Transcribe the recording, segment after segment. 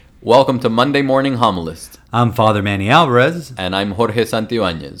Welcome to Monday Morning Homilist, I'm Father Manny Alvarez. and I'm Jorge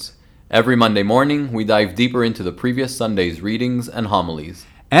Santibáñez. Every Monday morning, we dive deeper into the previous Sunday's readings and homilies.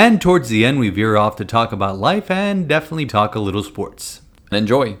 And towards the end, we veer off to talk about life and definitely talk a little sports. And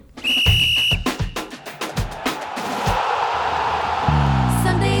enjoy!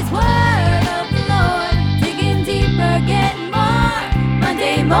 Sunday's word of the Lord, digging deeper, getting more.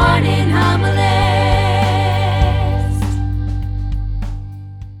 Monday morning homilist.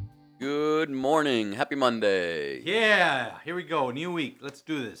 Good morning. Happy Monday. Yeah, here we go. New week. Let's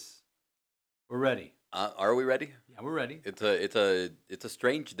do this. We're ready. Are we ready? Yeah, we're ready. It's a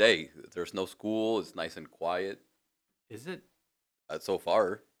strange day. There's no school. It's nice and quiet Is it? so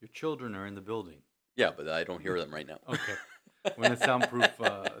far. Your children are in the building. Yeah, but I don't hear them right now. Okay. We're in a soundproof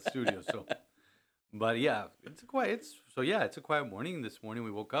studio, so. But yeah, it's a quiet morning. This morning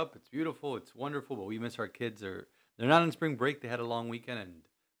we woke up. It's beautiful. It's wonderful. But we miss our kids. They're not on spring break. They had a long weekend, and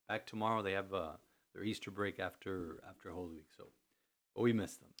back tomorrow they have their Easter break after Holy Week. So, but we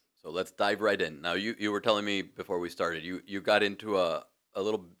miss them. So let's dive right in. Now, you were telling me before we started, you got into a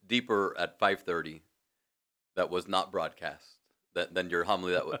little deeper at 5:30 that was not broadcast than your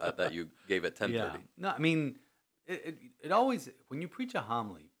homily that you gave at 10:30. Yeah. No, I mean, it always, when you preach a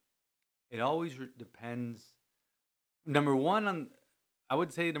homily, it always depends, I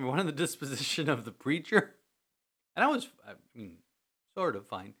would say, number one, on the disposition of the preacher. And I mean, sort of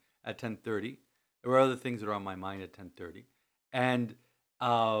fine at 10:30. There were other things that are on my mind at 10:30. And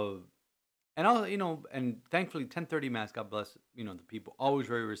and thankfully 10:30 mass, God bless, the people, always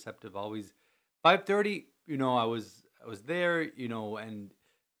very receptive, always. 5:30, I was there, and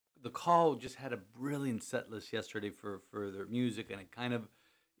the call just had a brilliant set list yesterday for their music, and it kind of,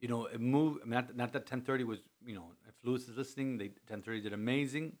 it moved. I mean, not that 10:30 was, if Lewis is listening, 10:30 did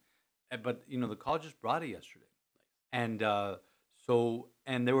amazing, but the call just brought it yesterday, and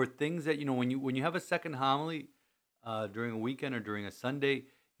and there were things that, when you have a second homily during a weekend or during a Sunday,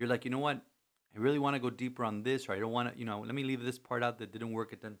 you're like, you know what, I really want to go deeper on this, or I don't want to, let me leave this part out that didn't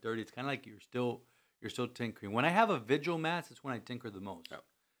work at 10:30. It's kind of like you're still tinkering. When I have a vigil mass, it's when I tinker the most. Yep.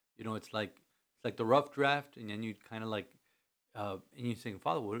 It's like the rough draft, and then you kind of like, and you think,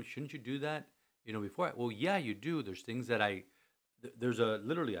 Father, well, shouldn't you do that? Before. Well, yeah, you do. There's things that there's a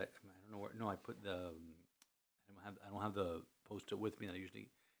literally. I don't know where. No, I put the. I don't have the post-it with me that I usually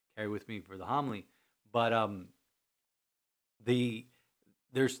carry with me for the homily, but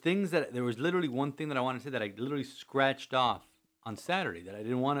there's things there was literally one thing that I wanted to say that I literally scratched off on Saturday that I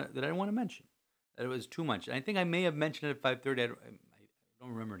didn't want to mention. That it was too much. And I think I may have mentioned it at 5:30. I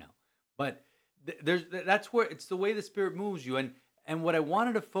don't remember now. But that's where it's the way the Spirit moves you. And what I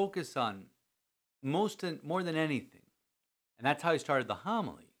wanted to focus on more than anything, and that's how I started the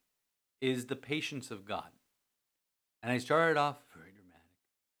homily, is the patience of God. And I started off very dramatic.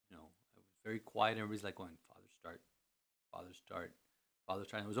 I was very quiet. Everybody's like going, Father, start. Father, start. Father,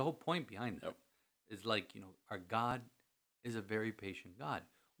 start. And there was a whole point behind that. Yep. It's like, our God is a very patient God.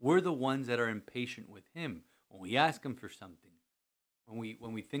 We're the ones that are impatient with Him. When we ask Him for something,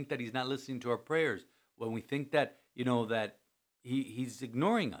 when we think that He's not listening to our prayers, when we think that, that He's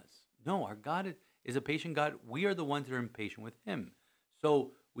ignoring us. No, our God is a patient God. We are the ones that are impatient with Him.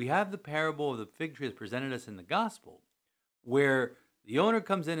 So we have the parable of the fig tree that's presented us in the gospel, where the owner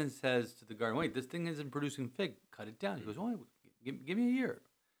comes in and says to the garden, wait, this thing isn't producing fig. Cut it down. He goes, oh, give me a year.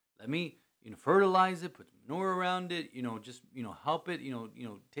 Let me, fertilize it, put manure around it, just, help it,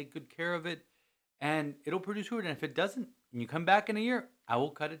 take good care of it, and it'll produce fruit. And if it doesn't, and you come back in a year, I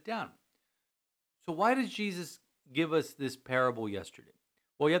will cut it down. So why does Jesus give us this parable yesterday?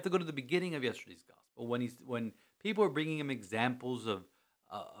 Well, you have to go to the beginning of yesterday's gospel when people are bringing him examples of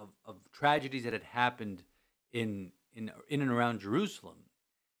tragedies that had happened in and around Jerusalem,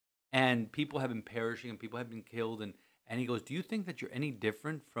 and people have been perishing and people have been killed, and he goes, do you think that you're any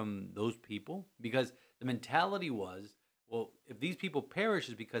different from those people? Because the mentality was, well, if these people perish,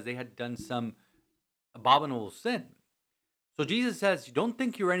 is because they had done some abominable sin. So Jesus says, you don't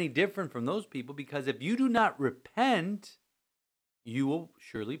think you're any different from those people, because if you do not repent, you will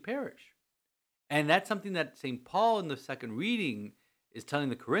surely perish. And that's something that St. Paul in the second reading is telling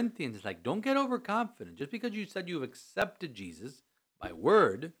the Corinthians. It's like, don't get overconfident. Just because you said you've accepted Jesus by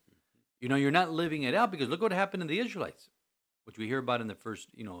word, you're not living it out, because look what happened to the Israelites, which we hear about in the first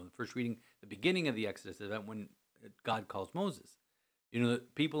reading, the beginning of the Exodus event when God calls Moses. The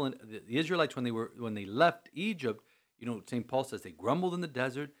people, the Israelites, when they left Egypt, St. Paul says they grumbled in the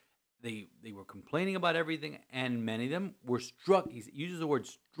desert. They were complaining about everything, and many of them were struck. He uses the word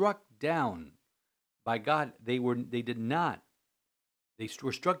struck down by God. They did not. They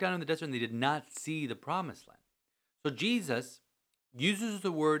were struck down in the desert, and they did not see the promised land. So Jesus uses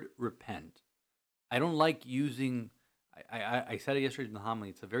the word repent. I don't like using. I said it yesterday in the homily.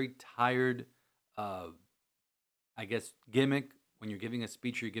 It's a very tired, I guess, gimmick when you're giving a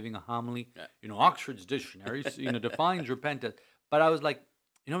speech or you're giving a homily. Yeah. Oxford's dictionary, defines repent as. But I was like,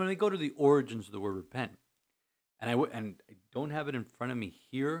 let me go to the origins of the word repent, and I don't have it in front of me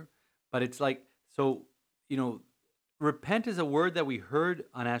here, but it's like so. Repent is a word that we heard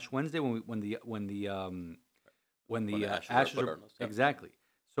on Ash Wednesday when the ashes put were on us, yeah. exactly.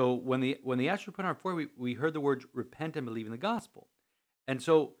 So when the ashes were put on our forehead, we heard the words repent and believe in the gospel, and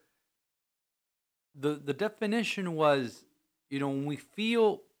so the definition was, when we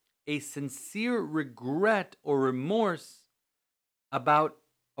feel a sincere regret or remorse about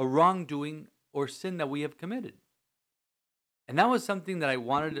a wrongdoing or sin that we have committed, and that was something that I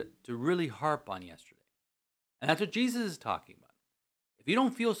wanted to really harp on yesterday. And that's what Jesus is talking about. If you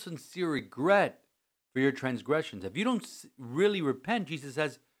don't feel sincere regret for your transgressions, if you don't really repent, Jesus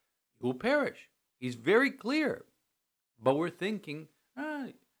says, you will perish. He's very clear. But we're thinking,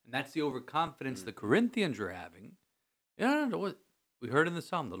 and that's the overconfidence the Corinthians are having. We heard in the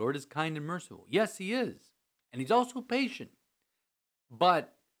Psalm, the Lord is kind and merciful. Yes, he is. And he's also patient.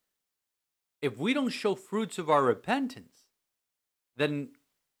 But if we don't show fruits of our repentance, then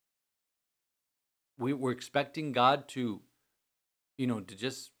we're expecting God to, to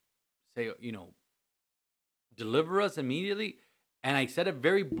just say, deliver us immediately. And I said it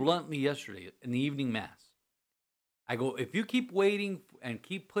very bluntly yesterday in the evening mass. I go, if you keep waiting and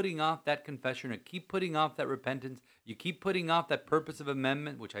keep putting off that confession or keep putting off that repentance, you keep putting off that purpose of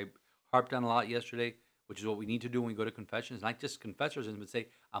amendment, which I harped on a lot yesterday, which is what we need to do when we go to confessions, not just confess our sins, but say,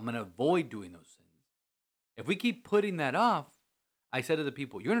 I'm going to avoid doing those sins. If we keep putting that off, I said to the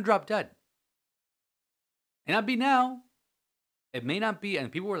people, you're going to drop dead. May not be now. It may not be.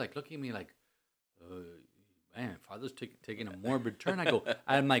 And people were like looking at me like, man, Father's taking a morbid turn.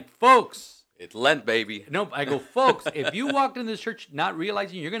 I'm like, folks. It's Lent, baby. Nope. I go, folks, if you walked in this church not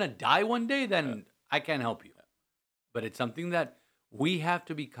realizing you're going to die one day, then I can't help you. But it's something that we have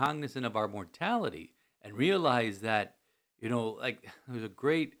to be cognizant of our mortality and realize that, like there's a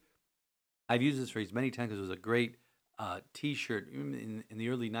great, I've used this phrase many times because it was a great T-shirt in the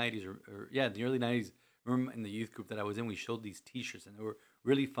early 90s in the early 90s. Remember in the youth group that I was in, we showed these T-shirts, and they were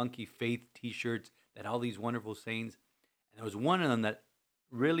really funky faith T-shirts that had all these wonderful sayings. And there was one of them that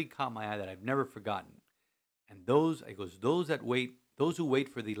really caught my eye that I've never forgotten. And those who wait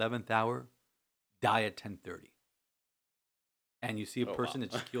for the 11th hour die at 10:30. And you see a person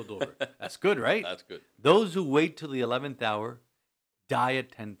that's keeled over. That's good, right? That's good. Those who wait till the 11th hour die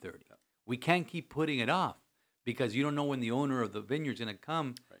at 10:30. We can't keep putting it off because you don't know when the owner of the vineyard is going to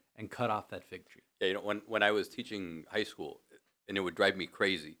come and cut off that fig tree. Yeah, when I was teaching high school, and it would drive me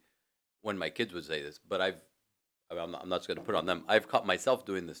crazy when my kids would say this, but I'm not just going to put it on them. I've caught myself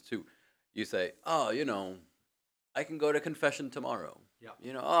doing this too. You say, I can go to confession tomorrow.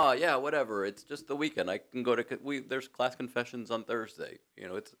 Yeah. Whatever. It's just the weekend. I can go to there's class confessions on Thursday.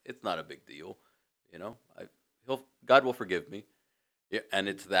 It's not a big deal. God will forgive me. Yeah, and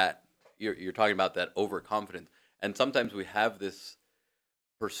it's that you're talking about that overconfidence, and sometimes we have this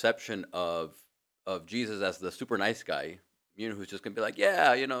perception of Jesus as the super nice guy, who's just gonna be like,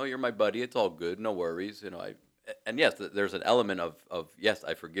 yeah, you're my buddy, it's all good, no worries, and yes, there's an element of yes,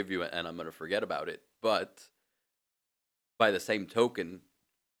 I forgive you, and I'm gonna forget about it, but by the same token,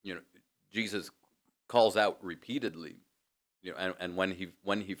 Jesus calls out repeatedly, and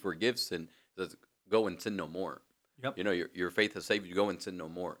when he forgives sin, says, go and sin no more. Yep. Your faith has saved you. Go and sin no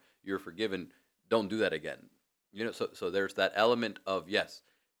more. You're forgiven. Don't do that again. So there's that element of, yes,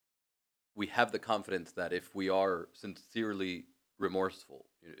 we have the confidence that if we are sincerely remorseful,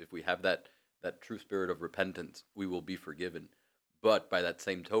 if we have that true spirit of repentance, we will be forgiven. But by that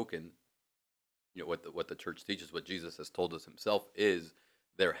same token, what the church teaches, what Jesus has told us himself, is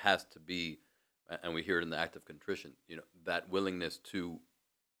there has to be, and we hear it in the act of contrition, that willingness to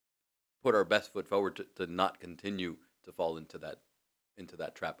put our best foot forward to not continue to fall into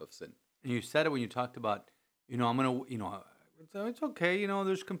that trap of sin. And you said it when you talked about, I'm going to, it's okay,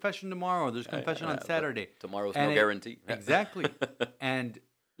 there's confession tomorrow, there's confession on Saturday. Tomorrow's no guarantee. Exactly. And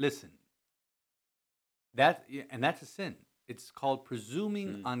listen, that's a sin. It's called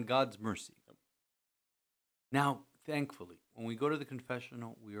presuming on God's mercy. Now, thankfully, when we go to the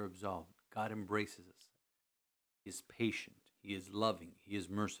confessional, we are absolved. God embraces us. He is patient. He is loving. He is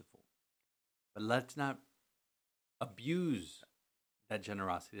merciful. But let's not abuse that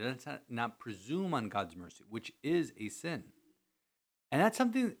generosity. Let's not presume on God's mercy, which is a sin. And that's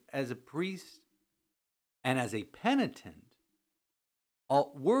something as a priest and as a penitent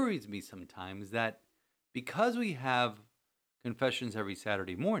worries me sometimes, that because we have confessions every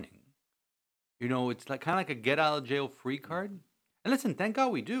Saturday morning. It's like kind of like a get out of jail free card. And listen, thank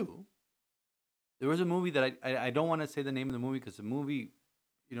God we do. There was a movie that I don't want to say the name of the movie because the movie,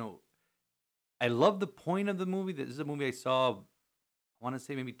 you know, I love the point of the movie. This is a movie I saw, I want to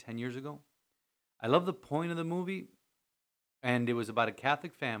say maybe 10 years ago. I love the point of the movie. And it was about a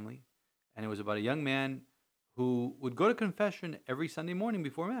Catholic family. And it was about a young man who would go to confession every Sunday morning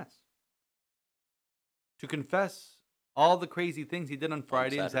before Mass to confess all the crazy things he did on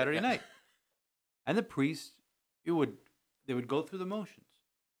Friday and Saturday night. And the priest, they would go through the motions.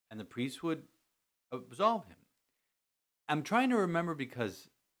 And the priest would absolve him. I'm trying to remember because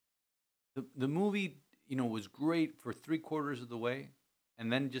the movie, was great for 3/4 of the way,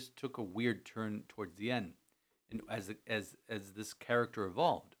 and then just took a weird turn towards the end, and as this character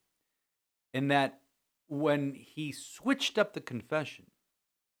evolved, in that when he switched up the confession,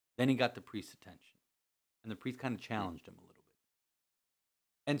 then he got the priest's attention, and the priest kind of challenged him a little bit,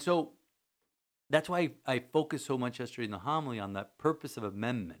 and so that's why I focused so much yesterday in the homily on that purpose of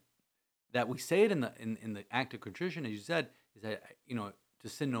amendment. That we say it in the act of contrition, as you said, is that to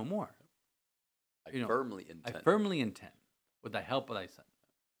sin no more. I firmly intend. I firmly intend, with the help of thy Son,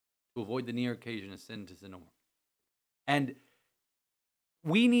 to avoid the near occasion of sin, to sin no more. And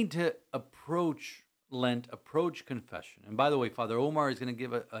we need to approach Lent, approach confession. And by the way, Father Omar is going to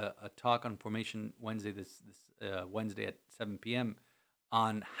give a talk on Formation Wednesday this Wednesday at 7 p.m.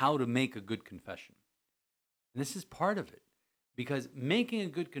 on how to make a good confession. And this is part of it. Because making a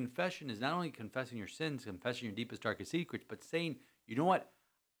good confession is not only confessing your sins, confessing your deepest, darkest secrets, but saying, you know what?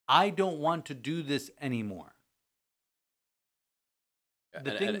 I don't want to do this anymore. And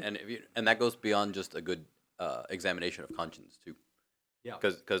that goes beyond just a good examination of conscience too. Yeah.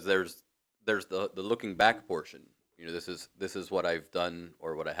 Because there's the looking back portion. This is what I've done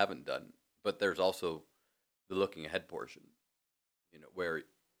or what I haven't done. But there's also the looking ahead portion. Where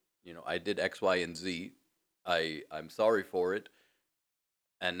I did X, Y, and Z. I'm sorry for it,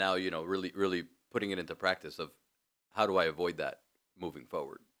 and now really putting it into practice of how do I avoid that moving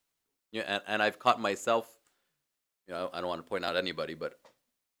forward. And I've caught myself. I don't want to point out anybody, but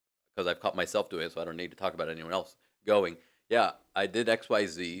because I've caught myself doing it, so I don't need to talk about anyone else. Going, yeah, I did X, Y,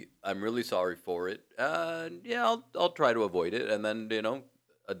 Z. I'm really sorry for it. I'll try to avoid it, and then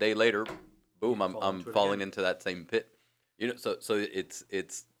a day later, boom, I'm falling into that same pit. So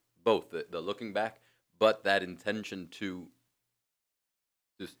it's both the looking back. But that intention to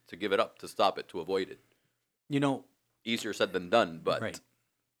give it up, to stop it, to avoid it. Easier said than done, but right.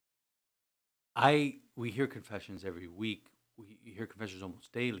 We hear confessions every week. We hear confessions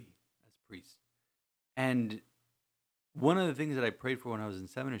almost daily as priests. And one of the things that I prayed for when I was in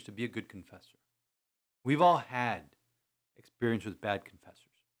seminary is to be a good confessor. We've all had experience with bad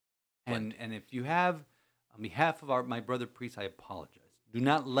confessors. And if you have, on behalf of my brother priests, I apologize. Do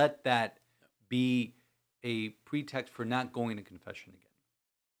not let that be a pretext for not going to confession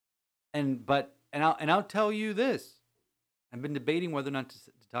again. And I'll tell you this. I've been debating whether or not to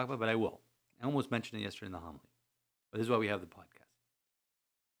talk about it, but I will. I almost mentioned it yesterday in the homily. But this is why we have the podcast.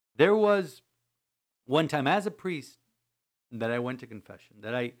 There was one time as a priest that I went to confession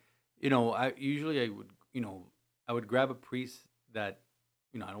that I would grab a priest that,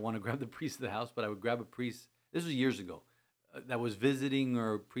 I don't want to grab the priest of the house, but I would grab a priest. This was years ago. That was visiting,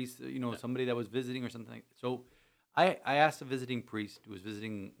 or a priest, somebody that was visiting or something. So I asked a visiting priest who was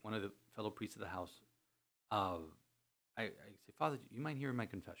visiting one of the fellow priests of the house. I say, Father, do you mind hearing my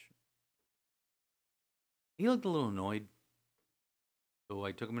confession? He looked a little annoyed. So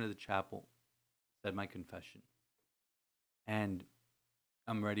I took him into the chapel, said my confession. And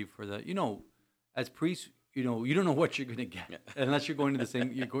I'm ready for as priests, you don't know what you're going to get unless you're going to the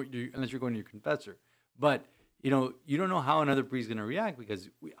same, unless you're going to your confessor. But you don't know how another priest is going to react because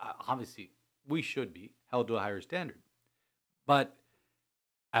we should be held to a higher standard. But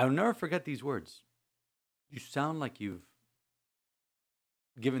I'll never forget these words. You sound like you've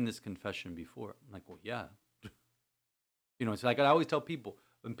given this confession before. I'm like, well, yeah. It's like I always tell people,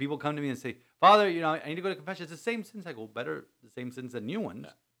 when people come to me and say, Father, I need to go to confession, it's the same sins. I go, better the same sins than new ones.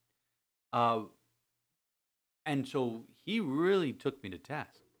 And so he really took me to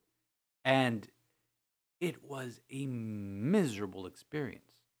task. And it was a miserable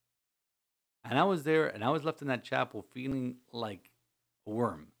experience. And I was there, and I was left in that chapel feeling like a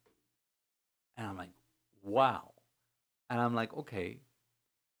worm. And I'm like, wow. And I'm like, okay.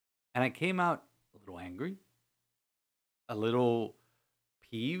 And I came out a little angry, a little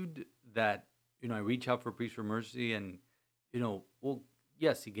peeved that, I reach out for a priest for mercy and, well,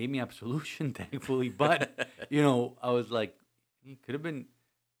 yes, he gave me absolution, thankfully. But, I was like, he could have been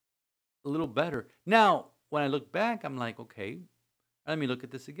a little better. Now, when I look back, I'm like, okay, let me look at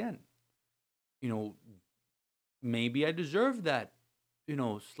this again. You know, maybe I deserve that,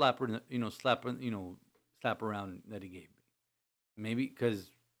 slap, slap around that he gave me. Maybe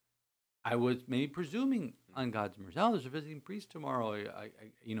because I was maybe presuming on God's mercy. Oh, there's a visiting priest tomorrow.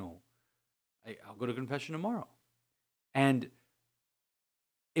 I'll go to confession tomorrow. And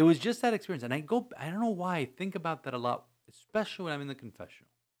it was just that experience. And I don't know why I think about that a lot, especially when I'm in the confessional.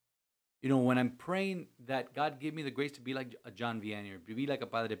 When I'm praying that God give me the grace to be like a John Vianney, or to be like a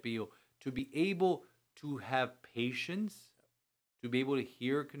Padre Pio, to be able to have patience, to be able to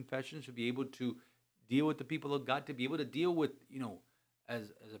hear confessions, to be able to deal with the people of God, to be able to deal with,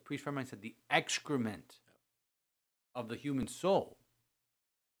 as a priest friend of mine said, the excrement of the human soul,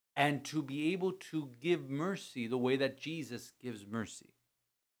 and to be able to give mercy the way that Jesus gives mercy.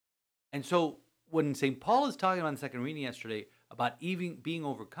 And so when St. Paul is talking about in the second reading yesterday about even being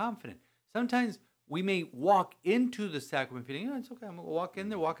overconfident, sometimes we may walk into the sacrament feeling, it's okay, I'm going to walk in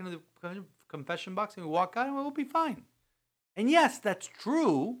there, walk into the confession box, and we walk out, and we'll be fine. And yes, that's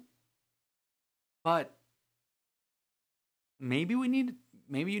true, but maybe you need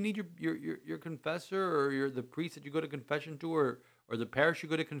your confessor, or the priest that you go to confession to, or the parish you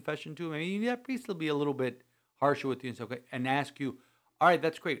go to confession to. Maybe that priest will be a little bit harsher with you and say, okay, and ask you, all right,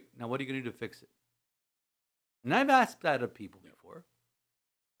 that's great. Now what are you going to do to fix it? And I've asked that of people before.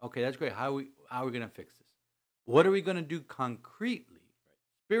 Okay, that's great. How are we going to fix this? What are we going to do concretely,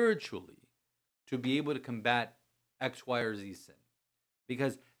 spiritually, to be able to combat X, Y, or Z sin?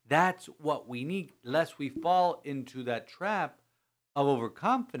 Because that's what we need, lest we fall into that trap of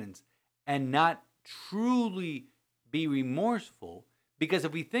overconfidence and not truly be remorseful. Because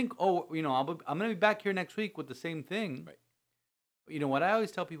if we think, I'm going to be back here next week with the same thing. Right. What I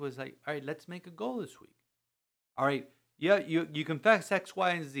always tell people is like, all right, let's make a goal this week. All right, yeah, you confess X, Y,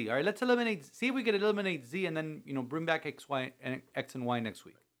 and Z. All right, let's see if we can eliminate Z, and then, bring back X, Y, and X and Y next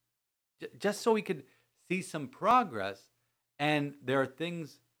week. Just so we could see some progress. And there are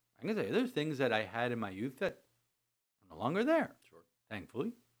things, I'm going to say, there's things that I had in my youth that are no longer there. Sure.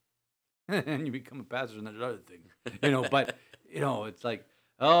 Thankfully. And you become a pastor, and there's other things. But, it's like,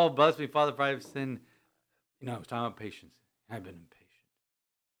 oh, bless me, Father, for I have sinned. I was talking about patience. I've been impatient.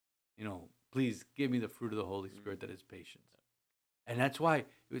 Please give me the fruit of the Holy Spirit, that is patience. And that's why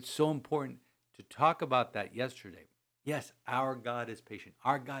it's so important to talk about that yesterday. Yes, our God is patient.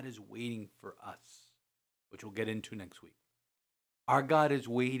 Our God is waiting for us, which we'll get into next week. Our God is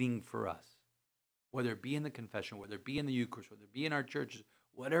waiting for us, whether it be in the confession, whether it be in the Eucharist, whether it be in our churches,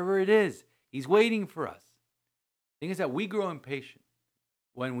 whatever it is, he's waiting for us. The thing is that we grow impatient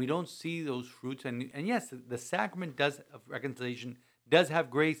when we don't see those fruits. And yes, the sacrament of reconciliation does have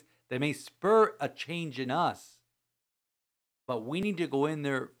grace that may spur a change in us. But we need to go in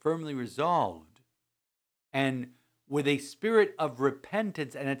there firmly resolved and with a spirit of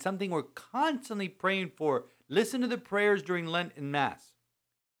repentance. And it's something we're constantly praying for. Listen to the prayers during Lent and Mass.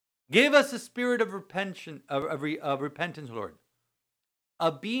 Give us a spirit of repentance, Lord.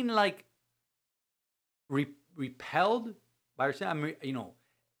 Of being like repelled by our sin.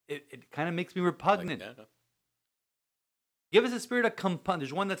 It kind of makes me repugnant. Like, yeah. Give us a spirit of compunction.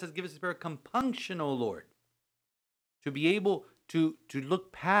 There's one that says, give us a spirit of compunction, O Lord. To be able to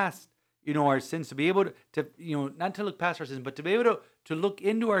look past, our sins. To be able to not to look past our sins, but to be able to look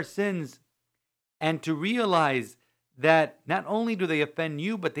into our sins and to realize that not only do they offend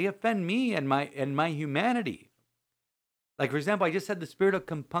you, but they offend me and my humanity. Like, for example, I just said the spirit of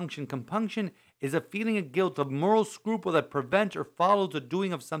compunction. Compunction is a feeling of guilt, of moral scruple that prevents or follows the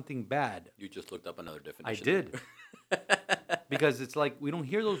doing of something bad. You just looked up another definition. I did. Because it's like we don't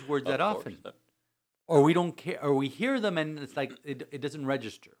hear those words that often. Or we don't care, or we hear them and it's like it doesn't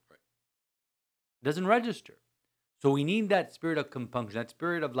register. Right. It doesn't register. So we need that spirit of compunction, that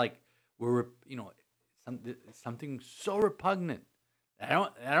spirit of like, we're, something so repugnant. I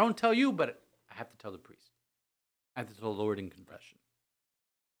don't tell you, but I have to tell the priest. I have to tell the Lord in confession.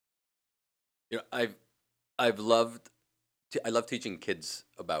 I love teaching kids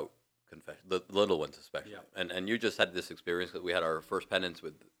about confession, the little ones especially. Yeah. And you just had this experience that we had our first penance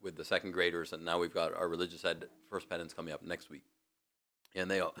with the second graders, and now we've got our religious ed first penance coming up next week. And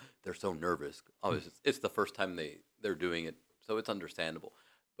they're so nervous. Oh, it's the first time they're doing it, so it's understandable.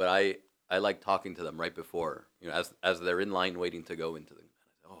 But I like talking to them right before, as they're in line waiting to go into the. And I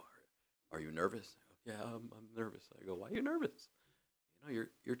say, oh, are you nervous? Yeah, I'm nervous. I go, why are you nervous?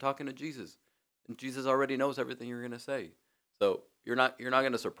 You're talking to Jesus, and Jesus already knows everything you're going to say. So you're not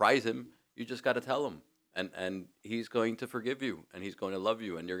going to surprise him. You just got to tell him, and he's going to forgive you, and he's going to love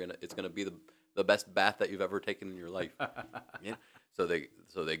you, and it's going to be the best bath that you've ever taken in your life. Yeah. So they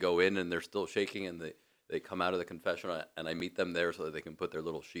go in, and they're still shaking, and they come out of the confessional, and I meet them there so that they can put their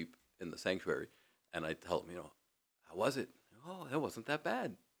little sheep in the sanctuary, and I tell them, how was it? Oh, it wasn't that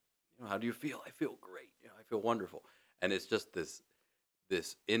bad. How do you feel? I feel great. I feel wonderful. And it's just this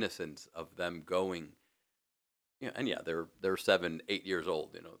innocence of them going. And yeah, they're 7, 8 years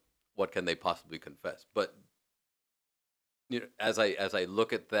old. What can they possibly confess? But as I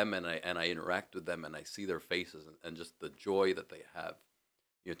look at them and I interact with them and I see their faces and just the joy that they have,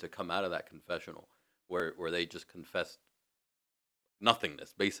 to come out of that confessional where they just confess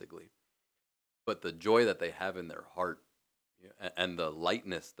nothingness basically, but the joy that they have in their heart, and the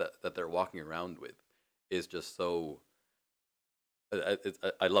lightness that they're walking around with is just so.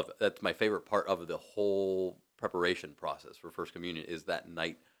 I love it. That's my favorite part of the whole preparation process for First Communion is that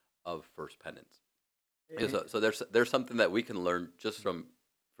night of First Penance. So there's something that we can learn just from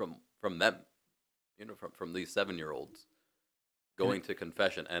them, from these 7-year-olds going to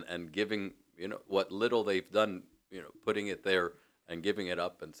confession and giving what little they've done, putting it there and giving it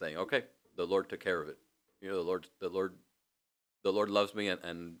up and saying, okay, the Lord took care of it. The Lord loves me,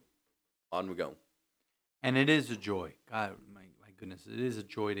 and on we go. And it is a joy. God, my goodness, it is a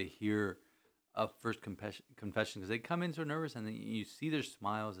joy to hear a first confession because they come in so nervous, and then you see their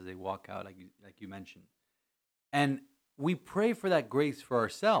smiles as they walk out, like you mentioned. And we pray for that grace for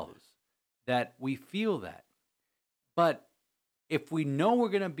ourselves, that we feel that. But if we know we're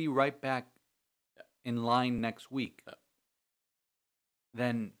going to be right back in line next week,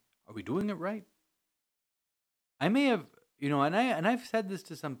 then are we doing it right? I may have, I've said this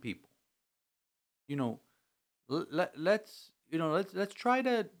to some people. Let's try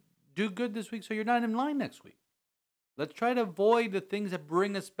to do good this week so you're not in line next week. Let's try to avoid the things that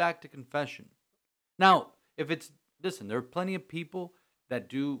bring us back to confession. Now, there are plenty of people that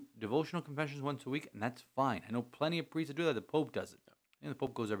do devotional confessions once a week, and that's fine. I know plenty of priests that do that. The Pope does it. The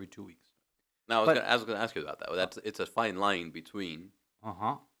Pope goes every 2 weeks. Now, I was going to ask you about that. It's a fine line between,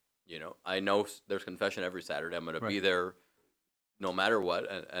 I know there's confession every Saturday. I'm going to be there no matter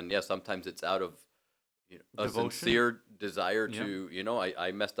what. And yes, sometimes it's out of a Devotion? sincere desire to,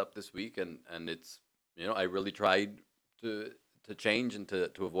 I messed up this week, and it's, I really tried to change and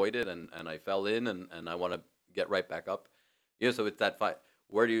to avoid it, and I fell in, and I want to get right back up. So it's that fight.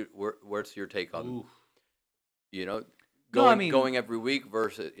 Where's your take on, going every week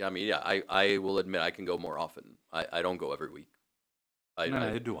versus, I will admit I can go more often. I don't go every week.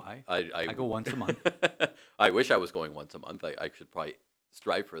 Neither do I. I go once a month. I wish I was going once a month. I should probably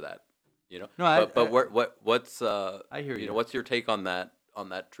strive for that. No, what's I hear you. What's your take on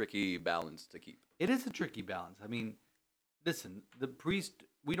that tricky balance to keep? It is a tricky balance. I mean, listen, the priest,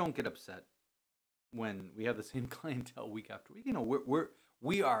 we don't get upset when we have the same clientele week after week.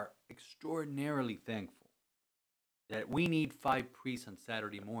 We are extraordinarily thankful that we need 5 priests on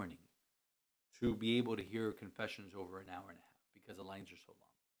Saturday morning to be able to hear confessions over an hour and a half because the lines are so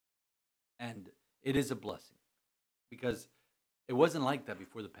long. And it is a blessing because it wasn't like that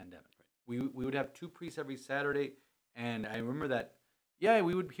before the pandemic. We would have 2 priests every Saturday, and I remember that,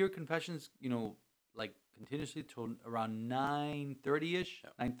 we would hear confessions, like continuously till around 9:30ish,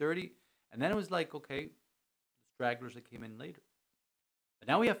 9:30, and then it was like, okay, the stragglers that came in later. But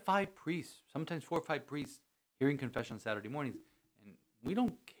now we have 5 priests, sometimes 4 or 5 priests hearing confession on Saturday mornings, and we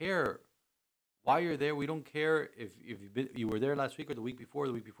don't care why you're there. We don't care if you were there last week or the week before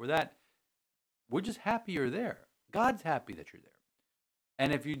that. We're just happy you're there. God's happy that you're there.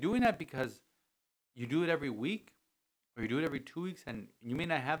 And if you're doing that because you do it every week or you do it every 2 weeks and you may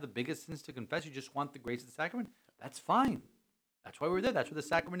not have the biggest sins to confess, you just want the grace of the sacrament, that's fine. That's why we're there. That's why the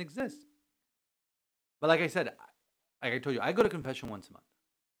sacrament exists. But like I said, like I told you, I go to confession once a month.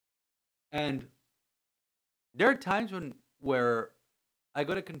 And there are times where I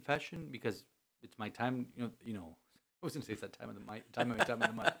go to confession because it's my time, I was going to say it's that time of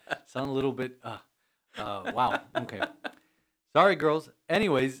the month. Sound a little bit, wow, okay. Sorry, girls.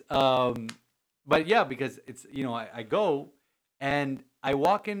 Anyways, but yeah, because it's, I go and I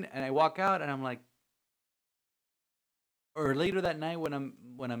walk in and I walk out and I'm like, or later that night when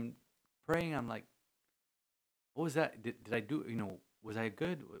I'm praying, I'm like, what was that? Did I do, was I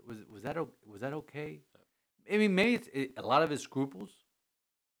good? Was that okay? I mean, maybe a lot of it is scruples.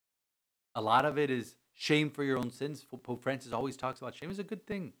 A lot of it is shame for your own sins. Pope Francis always talks about shame is a good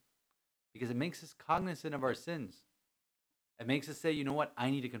thing because it makes us cognizant of our sins. It makes us say, you know what?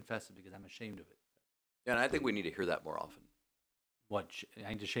 I need to confess it because I'm ashamed of it. Yeah, and I think we need to hear that more often. What? I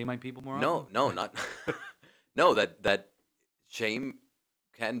need to shame my people more often? No, not. No, that shame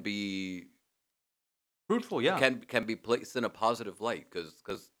can be fruitful. Yeah, can be placed in a positive light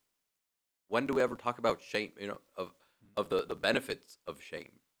because when do we ever talk about shame? Of the benefits of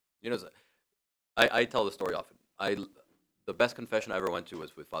shame? I tell the story often. The best confession I ever went to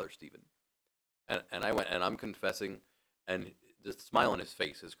was with Father Stephen, and I went and I'm confessing, and the smile on his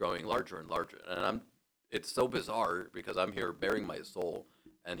face is growing larger and larger, and it's so bizarre because I'm here bearing my soul,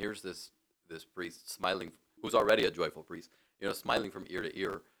 and here's this priest smiling, who's already a joyful priest, smiling from ear to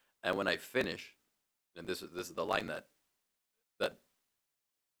ear, and when I finish, and this is the line that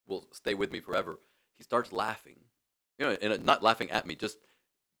will stay with me forever. He starts laughing, and not laughing at me, just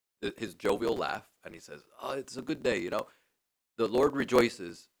his jovial laugh, and he says, "Oh, it's a good day, The Lord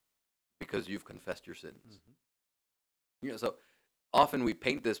rejoices because you've confessed your sins." So often we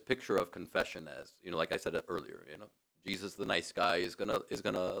paint this picture of confession as, like I said earlier, Jesus, the nice guy, is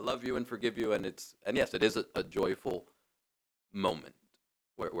gonna love you and forgive you, and yes, it is a joyful moment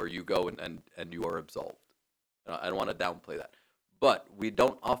where you go and you are absolved. I don't want to downplay that, but we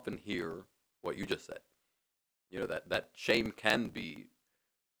don't often hear what you just said. That shame can be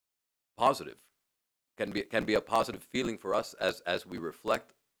positive, can be a positive feeling for us as we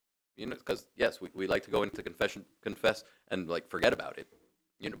reflect. Because yes, we like to go into confess, and like forget about it.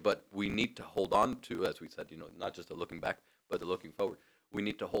 But we need to hold on to, as we said, not just a looking back, but a looking forward. We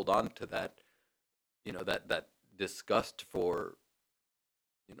need to hold on to that, that disgust for,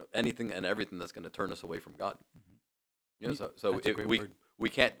 anything and everything that's going to turn us away from God. So That's a great word. we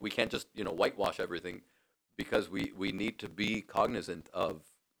can't just whitewash everything, because we need to be cognizant of,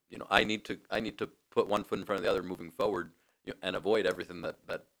 I need to put one foot in front of the other moving forward, and avoid everything that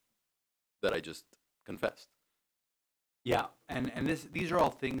I just confessed. Yeah, and these are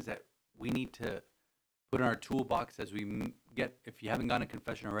all things that we need to put in our toolbox as we get. If you haven't gotten a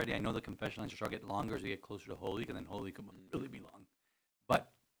confession already, I know the confession lines will start getting longer as we get closer to Holy Week, and then Holy Week will really be long.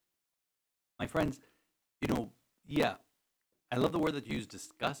 But my friends, yeah, I love the word that you use,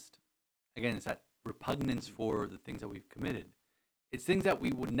 disgust. Again, it's that repugnance for the things that we've committed. It's things that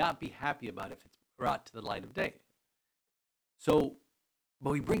we would not be happy about if it's brought to the light of day. So,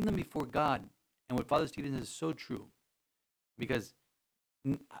 but we bring them before God, and what Father Stephen says is so true, because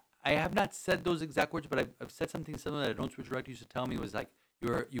I have not said those exact words, but I've said something similar that an old spiritual director used to tell me, was like,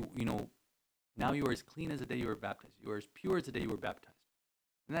 now you are as clean as the day you were baptized. You are as pure as the day you were baptized.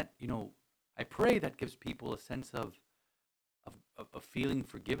 And that, I pray that gives people a sense of feeling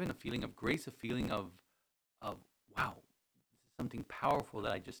forgiven, a feeling of grace, a feeling of wow, this is something powerful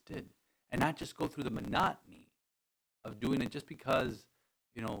that I just did, and not just go through the monotony of doing it just because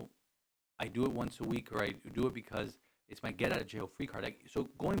I do it once a week, or I do it because it's my get out of jail free card. So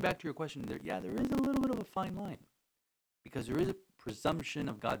going back to your question, there is a little bit of a fine line, because there is a presumption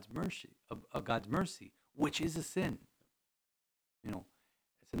of God's mercy, which is a sin. A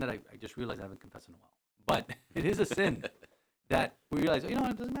sin that I just realized I haven't confessed in a while, but it is a sin that we realize, it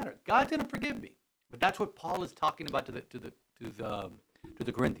doesn't matter. God's going to forgive me. But that's what Paul is talking about to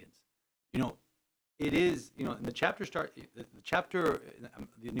the Corinthians. It is, in the chapter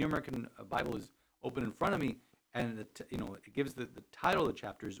the New American Bible is open in front of me, and it gives the title of the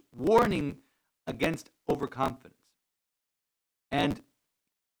chapter is Warning Against Overconfidence. And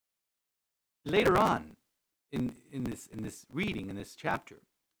later on in this reading, in this chapter,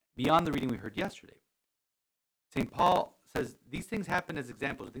 beyond the reading we heard yesterday, St. Paul says these things happen as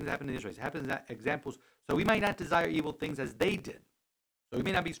examples. Things happen in Israel. It happens as examples, so we might not desire evil things as they did. So we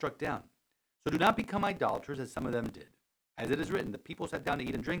may not be struck down. So do not become idolaters as some of them did. As it is written, the people sat down to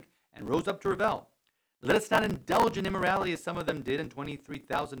eat and drink and rose up to revel. Let us not indulge in immorality as some of them did, and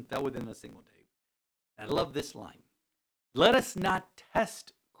 23,000 fell within a single day. And I love this line. Let us not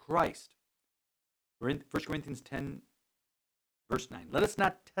test Christ. 1 Corinthians 10, verse 9. Let us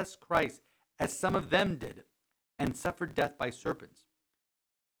not test Christ as some of them did, and suffered death by serpents.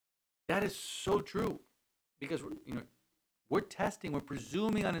 That is so true, because we're testing, we're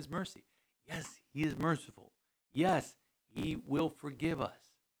presuming on his mercy. Yes, he is merciful. Yes, he will forgive us.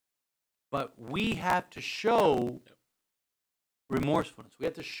 But we have to show remorsefulness. We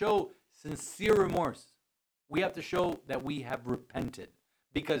have to show sincere remorse. We have to show that we have repented.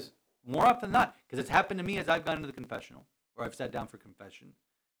 Because more often than not, because it's happened to me as I've gone into the confessional, or I've sat down for confession,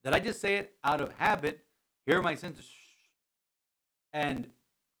 that I just say it out of habit. Here are my sins, and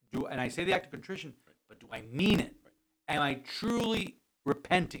I say the act of contrition, but do I mean it? Am I truly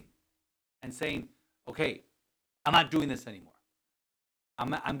repenting and saying, okay, I'm not doing this anymore?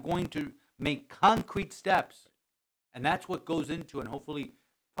 I'm going to make concrete steps, and that's what goes into, and hopefully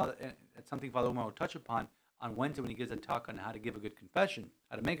that's something Father Omar will touch upon on Wednesday when he gives a talk on how to give a good confession,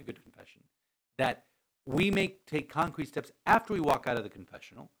 how to make a good confession, that we take concrete steps after we walk out of the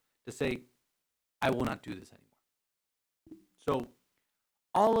confessional to say, I will not do this anymore. So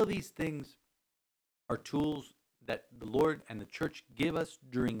all of these things are tools that the Lord and the church give us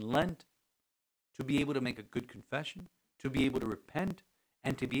during Lent to be able to make a good confession, to be able to repent,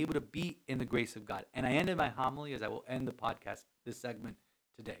 and to be able to be in the grace of God. And I ended my homily as I will end the podcast, this segment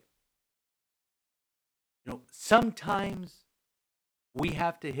today. Sometimes we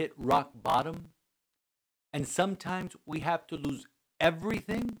have to hit rock bottom, and sometimes we have to lose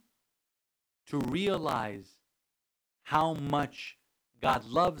everything to realize how much God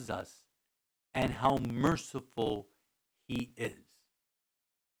loves us and how merciful He is.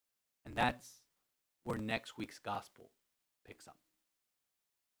 And that's where next week's gospel picks up.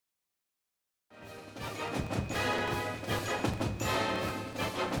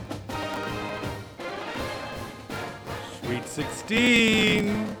 Sweet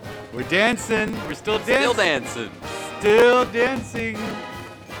 16. We're dancing. We're still dancing. Still dancing. Still dancing.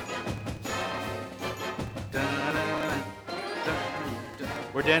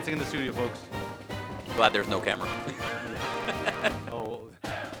 We're dancing in the studio, folks. Glad there's no camera. Oh.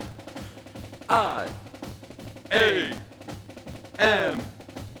 I-A-M-I-A-M-I,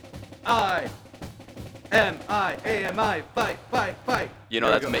 fight, fight, fight.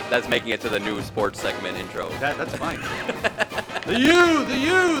 That's making it to the new sports segment intro. That's fine. The U.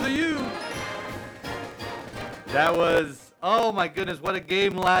 That was, oh my goodness, what a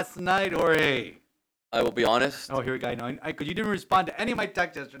game last night, Jorge. I will be honest. Oh, here we go. I know. Because you didn't respond to any of my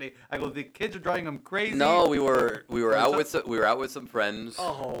texts yesterday. I go, the kids are driving them crazy. No, we were out with some friends.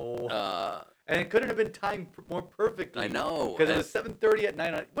 Oh. And it couldn't have been timed more perfectly. I know. Because it was 7:30 at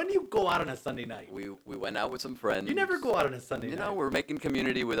night. When do you go out on a Sunday night? We went out with some friends. You never go out on a Sunday night. We're making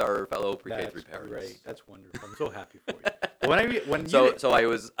community with our fellow pre-K3 parents. Great. That's wonderful. I'm so happy for you. So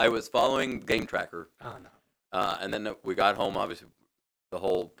I was following Game Tracker. Oh no. And then we got home. Obviously, the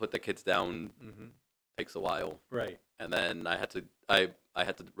whole put the kids down takes a while. Right. And then I had to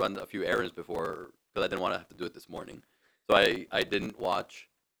run a few errands before, because I didn't want to have to do it this morning. So I didn't watch.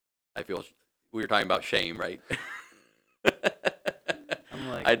 I feel we were talking about shame, right?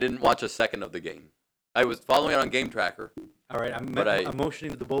 I didn't watch a second of the game. I was following it on Game Tracker. All right, I'm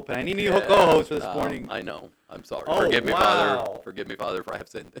motioning to the bullpen. I need a new co-host for this morning. I know. I'm sorry. Oh, Forgive me, wow. Father. Forgive me, Father, for I have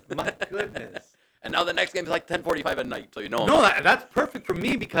sinned. My goodness. And now the next game is like 10:45 at night, so No, that's perfect for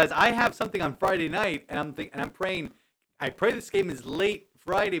me because I have something on Friday night, and I'm praying. I pray this game is late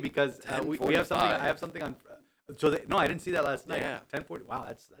Friday because we have something. I have something on. No, I didn't see that last night. Yeah. 10:40. Wow,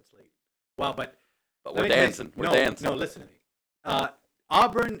 that's late. Wow, but we're dancing. We're dancing. No, listen to me.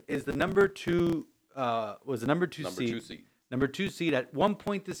 Auburn is the number two. Was the number two seed. Number 2 seed. At one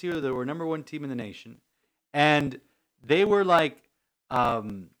point this year, they were number 1 team in the nation, and they were like,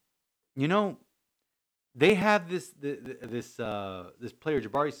 they have this player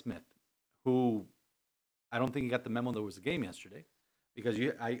Jabari Smith, who I don't think he got the memo there was a game yesterday, because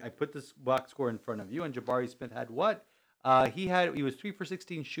I put this box score in front of you, and Jabari Smith had what? He was 3 for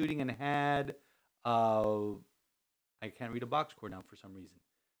 16 shooting and had I can't read a box score now for some reason.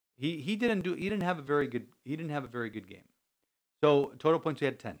 He didn't have a very good game. So total points he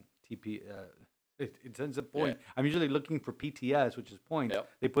had 10. TP it sends a point. Yeah. I'm usually looking for PTS, which is points. Yep.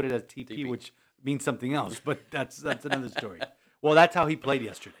 They put it as TP, which means something else, but that's another story. Well, that's how he played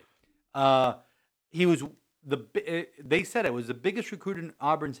yesterday. He was they said it was the biggest recruit in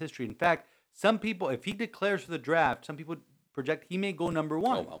Auburn's history. In fact, some people, if he declares for the draft, some people project he may go number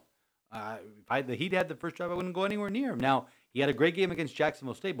 1. Oh, well. If he'd had the first drive, I wouldn't go anywhere near him. Now, he had a great game against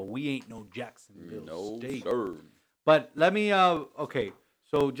Jacksonville State, but we ain't no Jacksonville State. Sir. But let me, okay,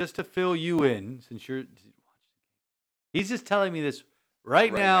 so just to fill you in, since he's just telling me this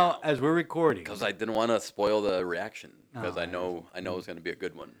right now as we're recording. Because I didn't want to spoil the reaction, because I know it's going to be a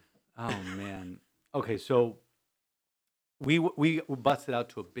good one. Oh, man. Okay, so we busted out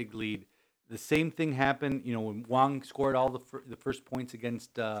to a big lead. The same thing happened, when Wong scored all the first points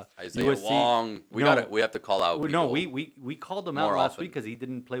against Isaiah USC. Wong. We have to call out. No, we called him out last week because he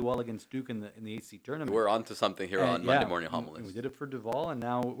didn't play well against Duke in the AC tournament. We're on to something here on Monday Morning Homilies. We did it for Duvall, and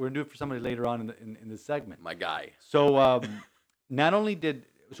now we're gonna do it for somebody later on in this segment. My guy. So not only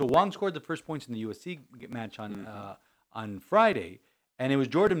Wong scored the first points in the USC match on Friday, and it was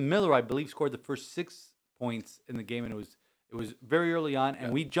Jordan Miller, I believe, scored the first 6 points in the game, and it was very early on,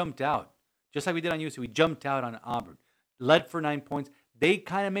 and we jumped out. Just like we did on USC, we jumped out on Auburn, led for 9 points. They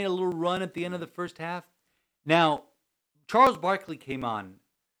kind of made a little run at the end of the first half. Now, Charles Barkley came on,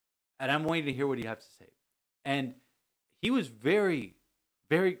 and I'm waiting to hear what he has to say. And he was very,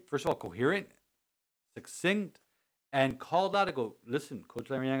 very, first of all, coherent, succinct, and called out to go, listen, Coach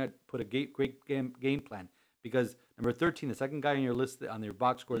Larry put a great game plan, because number 13, the second guy on your list, on your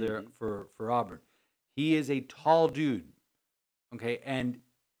box score there for Auburn, he is a tall dude, okay? And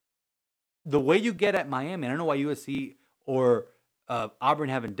the way you get at Miami, I don't know why USC or Auburn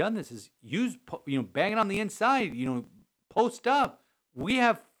haven't done this is bang it on the inside, post up. We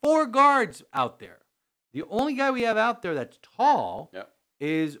have 4 guards out there. The only guy we have out there that's tall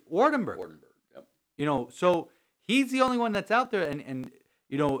is Wardenberg. Yep. So he's the only one that's out there and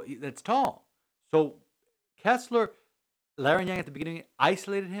that's tall. So Kessler, Larry at the beginning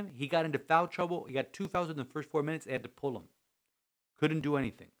isolated him. He got into foul trouble. He got 2 fouls in the first 4 minutes. They had to pull him. Couldn't do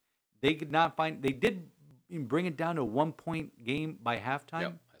anything. They could not find. They did bring it down to a 1-point game by halftime.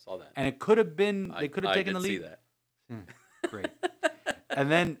 Yep, I saw that. And it could have been. They could have taken the lead. I did see that. Great.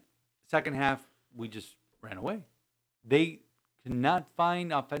 And then second half, we just ran away. They cannot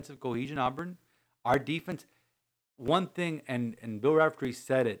find offensive cohesion. Auburn, our defense. One thing, and Bill Raftery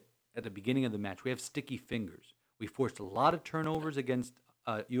said it at the beginning of the match. We have sticky fingers. We forced a lot of turnovers against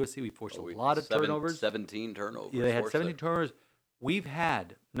USC. We forced a lot of turnovers. 17 turnovers. Yeah, they had 17 turnovers. We've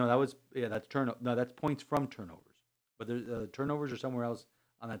had that's points from turnovers. But the turnovers are somewhere else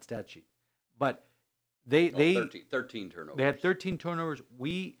on that stat sheet. But they 13 turnovers. They had 13 turnovers.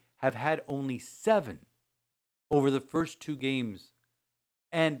 We have had only 7 over the first 2 games.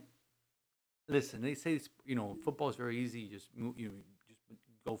 And listen, they say football is very easy. You just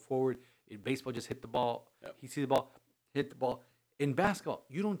go forward. In baseball, just hit the ball. Yep. He sees the ball, hit the ball. In basketball,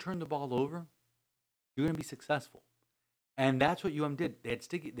 you don't turn the ball over, you're going to be successful. And that's what UM did.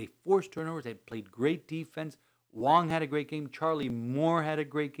 They forced turnovers. They played great defense. Wong had a great game. Charlie Moore had a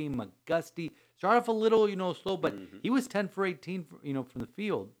great game. McGusty started off a little, slow, but he was 10 for 18, from the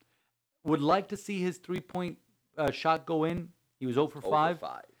field. Would like to see his 3-point shot go in. He was 0 for 5.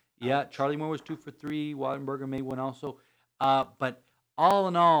 Yeah, Charlie Moore was 2 for 3. Wattenberger made one also. But all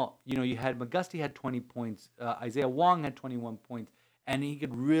in all, you had McGusty had 20 points. Isaiah Wong had 21 points. And he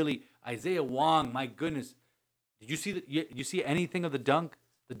could really, Isaiah Wong, my goodness. Did you see you see anything of the dunk?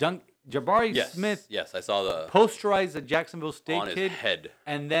 The dunk, Jabari Smith. Yes, I saw the posterized the Jacksonville State on his kid. Head.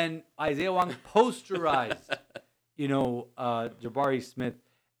 And then Isaiah Wong posterized, Jabari Smith.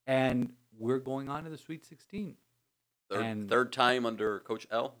 And we're going on to the Sweet 16. Third time under Coach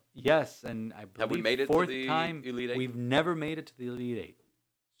L? Yes, and I believe have we made it fourth to the time, Elite Eight? We've never made it to the Elite Eight.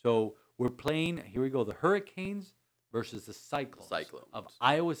 So we're playing, here we go, the Hurricanes versus the Cyclones of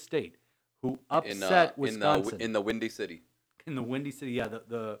Iowa State, who upset Wisconsin. In the Windy City. In the Windy City, yeah.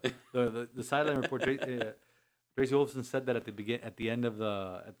 The sideline report, Tracy Wolfson said that at the end of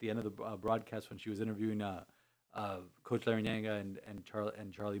the broadcast when she was interviewing Coach Larry Nyanga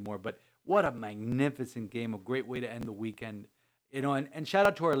and Charlie Moore. But what a magnificent game! A great way to end the weekend. And shout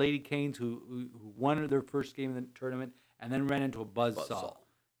out to our Lady Canes who won their first game in the tournament and then ran into a buzzsaw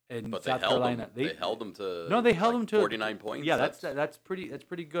in South Carolina. They held them to they held them to 49 points. Yeah, that's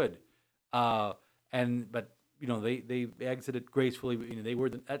pretty good. But they exited gracefully. They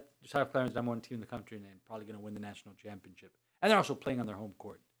were South Carolina's number 1 team in the country and probably going to win the national championship. And they're also playing on their home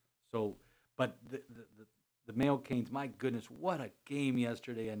court. So, but the male Canes, my goodness, what a game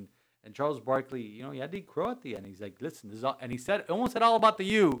yesterday! And Charles Barkley, he had to crow at the end. He's like, listen, this is all, and he almost said all about the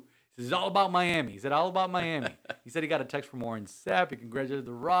U. He says, it's all about Miami. He said, all about Miami. He said he got a text from Warren Sapp. He congratulated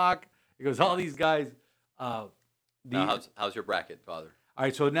The Rock. He goes, all these guys. Now, how's your bracket, Father? All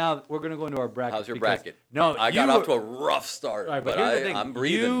right, so now we're going to go into our bracket. How's your bracket? No, I got off to a rough start, right, but I'm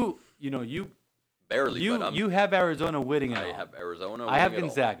breathing. You barely, but you have Arizona winning it all. I have Arizona. I have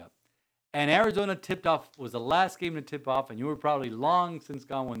Gonzaga. And Arizona tipped off, was the last game to tip off, and you were probably long since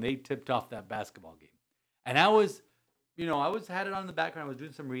gone when they tipped off that basketball game. And I had it on in the background. I was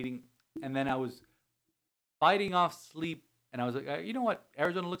doing some reading, and then I was fighting off sleep, and I was like, you know what?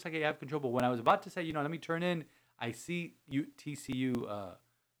 Arizona looks like they have control. But when I was about to say, let me turn in, I see TCU,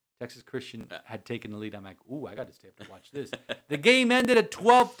 Texas Christian, had taken the lead. I'm like, ooh, I got to stay up to watch this. The game ended at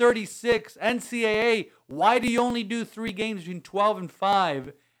 12:36. NCAA, why do you only do 3 games between 12 and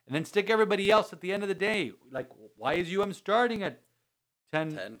 5? And then stick everybody else at the end of the day. Like, why is UM starting at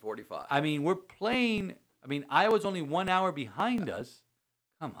 10:45? I mean, we're playing. Iowa's only 1 hour behind us.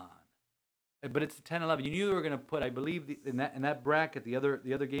 Come on. But it's 10-11. You knew they were going to put, I believe, in that bracket, the other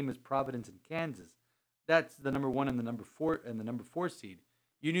game is Providence and Kansas. That's the number 1 and the number 4 seed.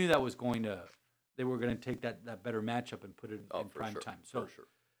 You knew that was they were going to take that better matchup and put it in prime time. So, for sure.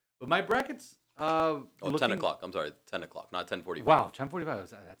 But my brackets. 10 o'clock. I'm sorry, 10 o'clock, not 10:45. Wow, 10:45.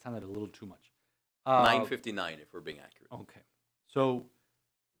 That sounded a little too much. 9:59, if we're being accurate. Okay, so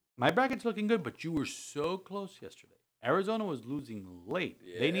my bracket's looking good, but you were so close yesterday. Arizona was losing late.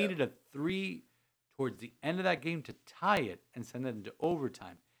 Yeah. They needed a 3 towards the end of that game to tie it and send it into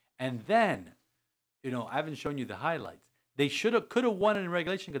overtime. And then, I haven't shown you the highlights. They could have won in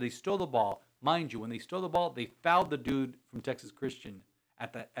regulation because they stole the ball. Mind you, when they stole the ball, they fouled the dude from Texas Christian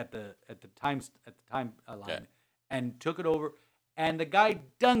at the time line and took it over. and the guy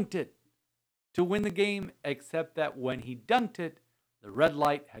dunked it to win the game, except that when he dunked it, the red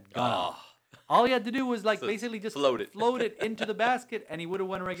light had gone off. All he had to do was basically just float it into the basket, and he would have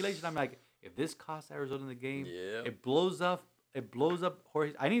won regulation. I'm like, if this costs Arizona the game, it blows up. It blows up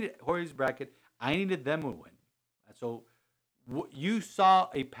Jorge's. I needed Jorge's bracket. I needed them to win. So you saw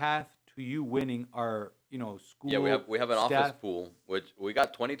a path to you winning our school. Yeah, we have an staff. office pool, which we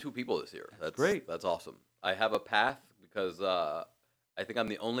got 22 people this year. That's great. That's awesome. I have a path because I think I'm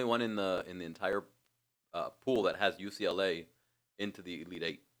the only one in the entire pool that has UCLA into the Elite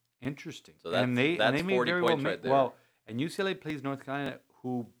Eight. Interesting. So that's, they 40 points right there. Well, and UCLA plays North Carolina,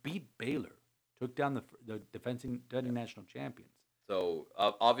 who beat Baylor, took down the defending national champions. So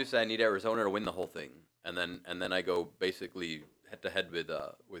obviously, I need Arizona to win the whole thing, and then I go basically head to head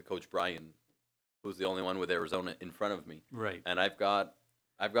with Coach Bryan, who's the only one with Arizona in front of me. Right. And I've got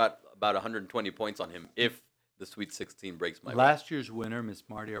about 120 points on him if the Sweet 16 breaks my way. Last year's winner, Miss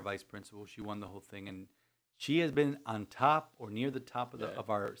Marty, our vice principal, she won the whole thing, and she has been on top or near the top of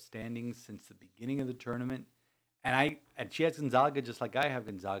our standings since the beginning of the tournament. And she has Gonzaga just like I have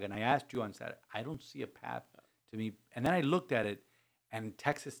Gonzaga. And I asked you on Saturday, I don't see a path to me. And then I looked at it, and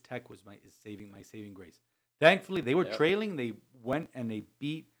Texas Tech was my saving grace. Thankfully, they were trailing. They went and they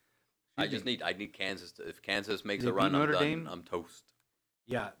beat. I need Kansas. If Kansas makes They a run, beat Notre I'm done. Dame? I'm toast.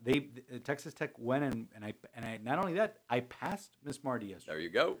 Yeah, Texas Tech went and I not only that, I passed Miss Marty yesterday. There you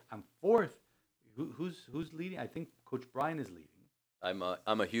go. I'm fourth. Who's leading? I think Coach Bryan is leading.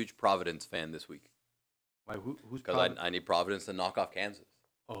 I'm a huge Providence fan this week. Why? Who's because I need Providence to knock off Kansas.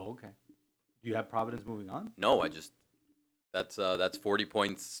 Oh, okay. Do you have Providence moving on? No, that's 40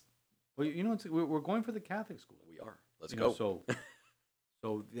 points. Well, we're going for the Catholic school. We are. Let's go.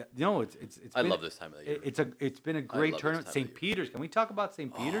 It's. I love this time of the year. It's been a great tournament. St. Peter's. Can we talk about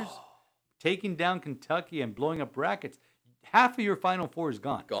St. Peter's taking down Kentucky and blowing up brackets? Half of your Final Four is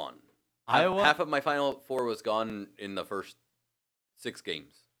gone. Gone. Iowa. Half of my Final Four was gone in the first 6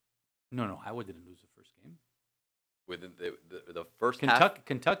 games. No, Iowa didn't lose the first game. Within the first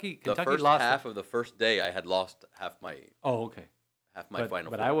Kentucky the first lost half of the first day. I had lost half my. Oh, okay. Half my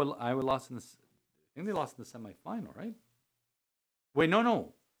Final But Four. Iowa lost in the. I think they lost in the semifinal, right? Wait,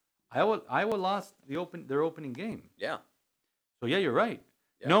 no. Iowa lost their opening game. Yeah. So yeah, you're right.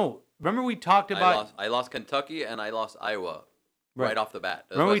 Yeah. No, remember we talked about. I lost Kentucky and I lost Iowa right off the bat.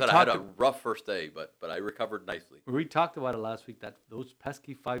 Remember I had a rough first day, but I recovered nicely. We talked about it last week. That those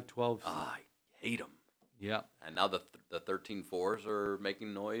pesky 5-12s. I hate them. Yeah. And now the 13-4s are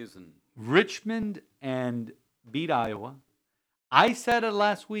making noise and Richmond and beat Iowa. I said it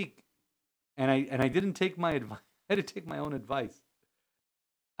last week, and I didn't take my advice. I had to take my own advice.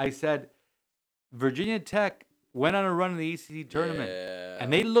 I said Virginia Tech went on a run in the ACC tournament,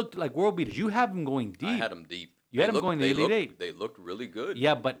 and they looked like world beaters. You have them going deep. I had them deep. You had them going to the Elite Eight. They looked really good.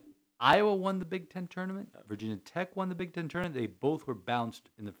 Yeah, but Iowa won the Big Ten tournament. Virginia Tech won the Big Ten tournament. They both were bounced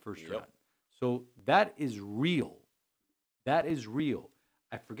in the first round. So that is real. That is real.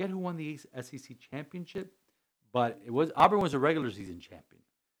 I forget who won the SEC championship, but Auburn was a regular season champion.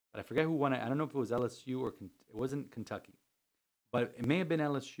 But I forget who won it. I don't know if it was LSU or it wasn't Kentucky. But it may have been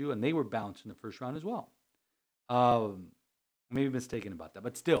LSU, and they were bounced in the first round as well. I may be mistaken about that,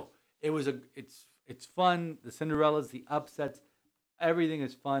 but still, it's fun. The Cinderellas, the upsets, everything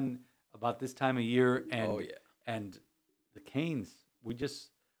is fun about this time of year. And and the Canes, we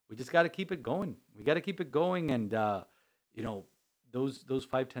just got to keep it going. We got to keep it going, and those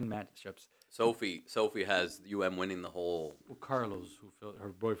 5-10 matchups. Sophie has UM winning the whole. Well, Carlos,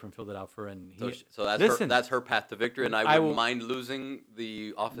 her boyfriend, filled it out for her, and so that's her path to victory. And I wouldn't mind losing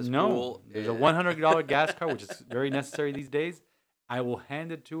the office pool. There's a $100 gas card, which is very necessary these days. I will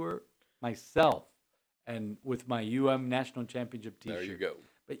hand it to her myself, and with my UM national championship T-shirt. There you go.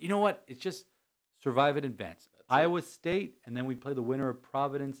 But you know what? It's just survive and advance. Iowa State, and then we play the winner of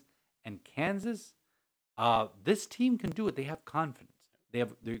Providence and Kansas. This team can do it. They have confidence.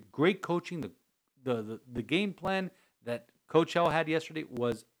 They're great coaching. The game plan that Coach L had yesterday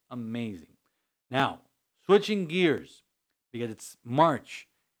was amazing. Now, switching gears, because it's March,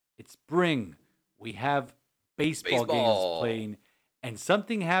 it's spring, we have baseball games playing, and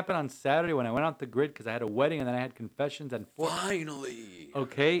something happened on Saturday when I went out the grid because I had a wedding and then I had confessions and Finally.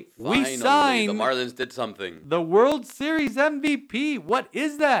 Okay, we signed. The Marlins did something. The World Series MVP. What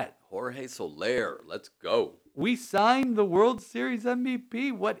is that? Jorge Soler. Let's go. We signed the World Series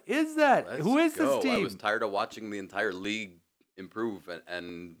MVP. What is that? Who is this team? I was tired of watching the entire league improve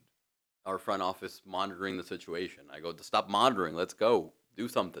and our front office monitoring the situation. I go, stop monitoring. Let's go. Do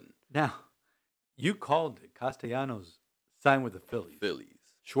something. Now, you called it. Castellanos signed with the Phillies. Phillies.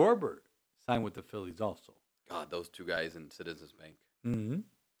 Schwarber signed with the Phillies also. God, those two guys in Citizens Bank. Mm-hmm.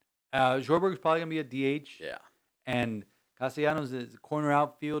 Schwarberg's probably gonna be a DH. Yeah. And Castellanos is a corner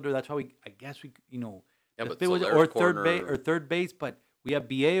outfielder. That's why I guess we, Yeah, the but fit was Soler's third base. But we have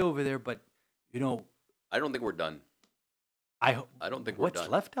BA over there. But I don't think we're done. I don't think we're what's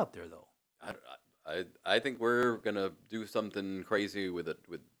done. left out there though. I think we're gonna do something crazy with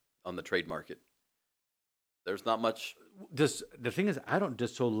on the trade market. There's not much. The thing is,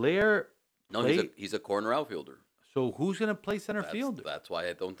 does Soler No, play? he's a corner outfielder. So who's gonna play center fielder? That's why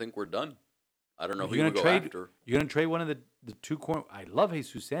I don't think we're done. I don't know who You're you gonna go trade. after. You're gonna trade one of the two corner. I love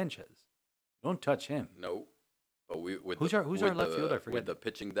Jesus Sanchez. Don't touch him. No, but Who's our left fielder? I forget. With the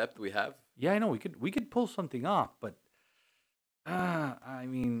pitching depth we have. Yeah, I know we could pull something off, but I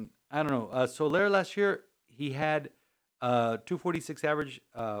mean, I don't know. Soler last year he had 246 average.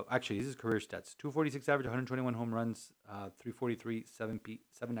 Actually, this is career stats: 246 average, 121 home runs, 343,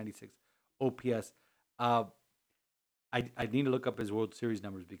 796 OPS. I need to look up his World Series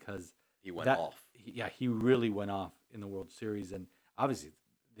numbers because He went off. He really went off in the World Series, and obviously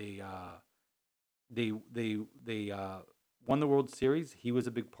they won the World Series. He was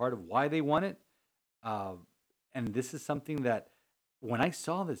a big part of why they won it. And this is something that when I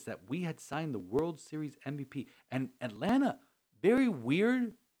saw this, that we had signed the World Series MVP, and Atlanta, very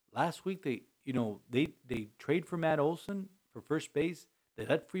weird. Last week they trade for Matt Olson for first base. They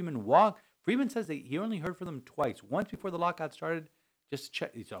let Freeman walk. Freeman says that he only heard from them twice. Once before the lockout started, just to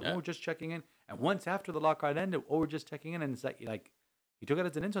check. He said, "Oh, we're just checking in," and once after the lockout ended, "Oh, we're just checking in." And it's like he took it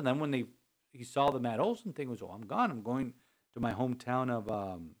as an insult. And then when he saw the Matt Olson thing, was, "Oh, I'm gone. I'm going to my hometown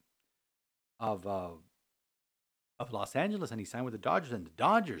of Los Angeles," and he signed with the Dodgers. And the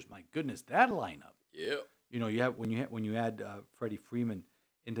Dodgers, my goodness, that lineup. Yeah. You have when you add Freddie Freeman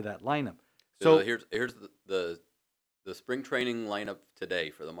into that lineup. So So here's the spring training lineup today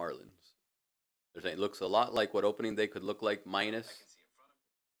for the Marlins. They're saying it looks a lot like what opening day could look like minus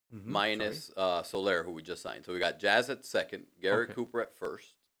Soler, who we just signed. So we got Jazz at second, Garrett Okay. Cooper at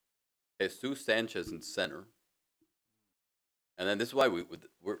first, Jesus Sanchez in center, and then this is why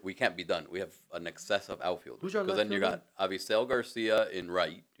we can't be done. We have an excess of outfielders. Who's our Because left then you fielder? got Avisel Garcia in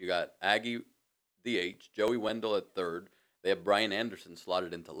right, you got Aggie DH, Joey Wendell at third. They have Brian Anderson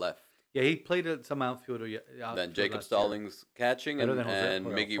slotted into left. Yeah, he played at some outfielder. Then Jacob Stallings catching Better and, than Jose and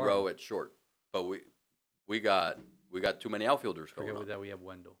Alfaro. Miggy Rowe at short. But we got too many outfielders going Forget on. with that we have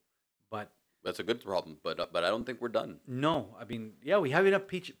Wendell, but That's a good problem, but I don't think we're done. no, I mean, yeah, we have enough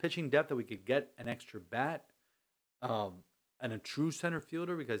pitching depth that we could get an extra bat, and a true center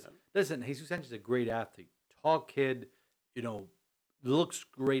fielder. Because listen, Jesus Sanchez is a great athlete, tall kid, looks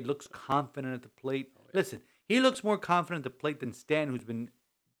great, looks confident at the plate. Oh, Listen, he looks more confident at the plate than Stan, who's been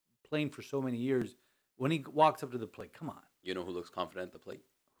playing for so many years. When he walks up to the plate, come on, You know who looks confident at the plate?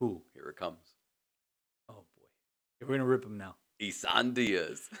 who? Here it comes. Oh boy, we're gonna rip him now. Isan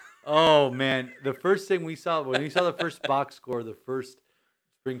Diaz. Oh man, the first thing we saw when we saw the first box score, the first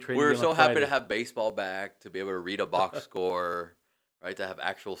spring training. We're game so on happy to Friday. have baseball back, to be able to read a box score, right? To have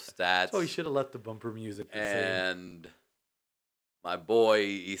actual stats. So he should have left the bumper music. The same. And my boy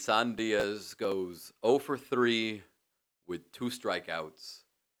Isan Diaz goes 0 for 3 with 2 strikeouts,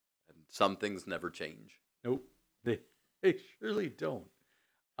 and some things never change. Nope, they surely don't.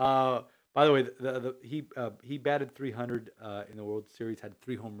 By the way, he batted 300 in the World Series, had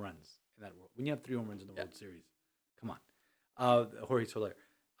 3 home runs in that world. When you have 3 home runs in the World Series, come on, Jorge Soler.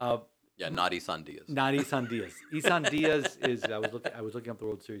 Yeah, not Isan Diaz. Not Isan Diaz. Isan Diaz is. I was looking up the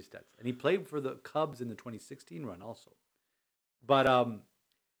World Series stats, and he played for the Cubs in the 2016 run also. But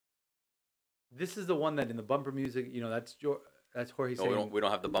this is the one that in the bumper music, that's Jorge No, saying we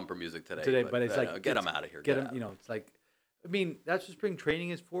don't have the bumper music today. but it's like get him out of here. Get Get him. It's like, I mean, that's what spring training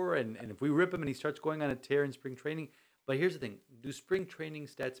is for. And if we rip him and he starts going on a tear in spring training, but here's the thing: do spring training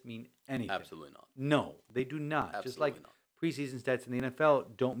stats mean anything? Absolutely not. No, they do not. Just Absolutely like not. preseason stats in the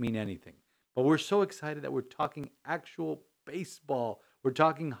NFL don't mean anything. But we're so excited that we're talking actual baseball. We're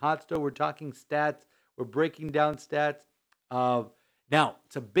talking hot stove. We're talking stats. We're breaking down stats. Now,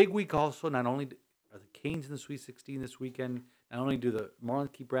 it's a big week also. Not only are the Canes in the Sweet 16 this weekend, not only do the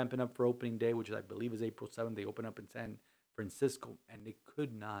Marlins keep ramping up for opening day, which I believe is April 7th. They open up in San Francisco, and they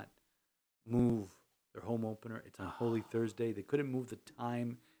could not move their home opener. It's on Holy Thursday. They couldn't move the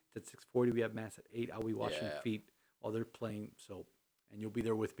time. It's at 6:40. We have Mass at 8. I'll be washing Yeah. feet while they're playing. So, and you'll be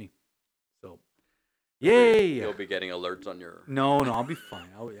there with me. So, yay! You'll be getting alerts on your. No, I'll be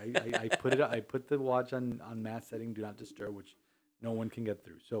fine. I put it. I put the watch on mass setting, do not disturb, which no one can get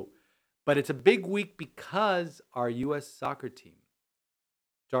through. So, but it's a big week because our U.S. soccer team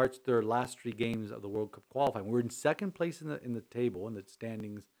starts their last 3 games of the World Cup qualifying. We're in second place in the table in the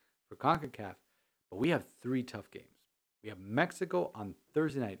standings for CONCACAF, But we have 3 tough games. We have Mexico on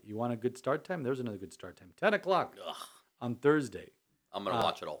Thursday night. You want a good start time? There's another good start time. 10 o'clock Ugh, on Thursday. I'm gonna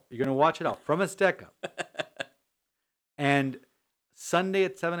watch it all. You're going to watch it all from Azteca. And Sunday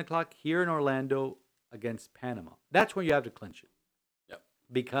at 7 o'clock here in Orlando against Panama. That's when you have to clinch it. Yep.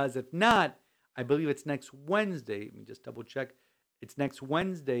 Because if not, I believe it's next Wednesday. Let me just double check. It's next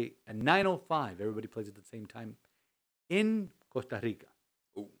Wednesday at 9:05. Everybody plays at the same time in Costa Rica.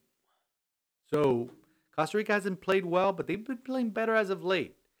 Ooh. So Costa Rica hasn't played well, but they've been playing better as of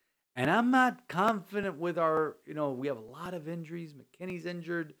late. And I'm not confident with our, we have a lot of injuries. McKinney's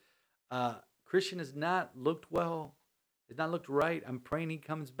injured. Christian has not looked well. Has not looked right. I'm praying he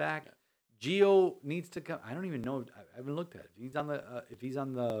comes back. Gio needs to come. I don't even know. I haven't looked at it. If he's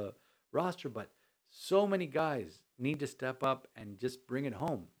on the roster, but so many guys need to step up and just bring it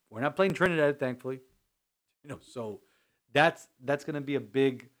home. We're not playing Trinidad, thankfully. So that's going to be a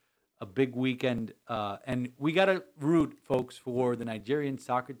big weekend, and we got to root, folks, for the Nigerian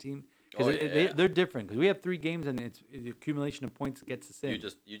soccer team because they're different. Because we have 3 games, and it's the accumulation of points gets us in.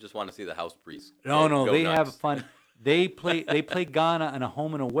 You just want to see the house priest. No, go they nuts. have fun. They play Ghana on a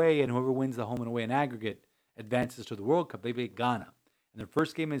home and away, and whoever wins the home and away in aggregate advances to the World Cup. They play Ghana, and their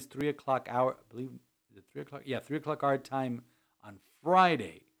first game is 3 o'clock hour. I believe is it 3 o'clock? Yeah, 3 o'clock our time on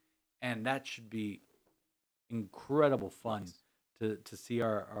Friday, and that should be incredible fun. Nice. To see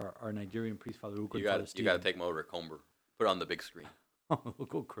our Nigerian priest, Father Uko. You got to take him over to Comber. Put it on the big screen. We'll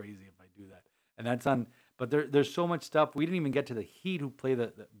go crazy if I do that. And that's on. But there's so much stuff. We didn't even get to the Heat, who play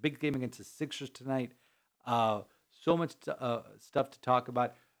the big game against the Sixers tonight. So much stuff to talk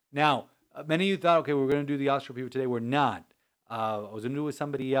about. Now, many of you thought, okay, we're going to do the Oscar preview today. We're not. I was going to do it with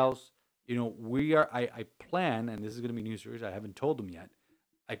somebody else. We are. I plan, and this is going to be news series. I haven't told them yet.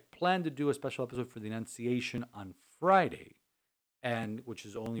 I plan to do a special episode for the Annunciation on Friday. And which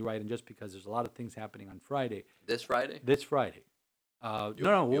is only right, and just because there's a lot of things happening on Friday. This Friday? This Friday.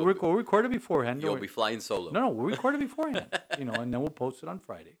 We'll record it beforehand. You'll be flying solo. No, we'll record it beforehand. And then we'll post it on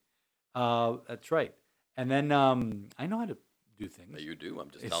Friday. That's right. And then I know how to do things. Yeah, you do. I'm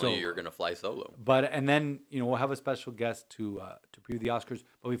just telling you, you're going to fly solo. And then we'll have a special guest to preview the Oscars.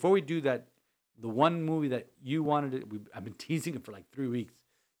 But before we do that, the one movie that you wanted to, I've been teasing it for like 3 weeks.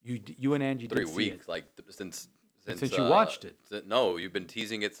 You and Angie 3 did weeks, see it. Since you watched it. No, you've been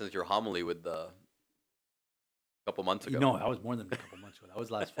teasing it since your homily with a couple months ago. No, that was more than a couple months ago. That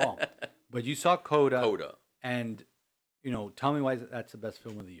was last fall. But you saw Coda. Coda. And, tell me why that's the best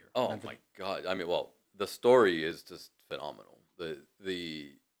film of the year. Oh, my God. I mean, well, the story is just phenomenal.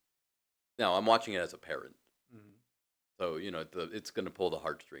 Now, I'm watching it as a parent. So, it's going to pull the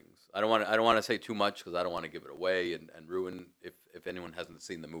heartstrings. I don't want to say too much because I don't want to give it away and ruin if anyone hasn't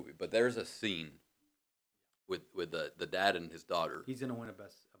seen the movie. But there's a scene with the dad and his daughter. He's gonna win a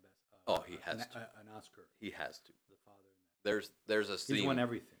best. He has to. An Oscar. He has to. The father. There's a scene. He's won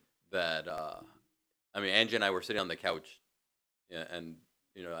everything. That Angie and I were sitting on the couch, and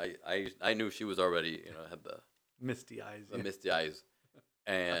I knew she was already had the misty eyes. Misty eyes,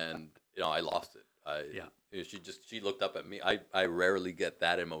 and I lost it. She looked up at me. I rarely get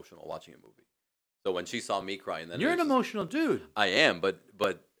that emotional watching a movie. So when she saw me crying, then you're an emotional dude. I am, but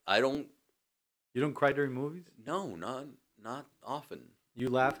I don't. You don't cry during movies? No, not often. You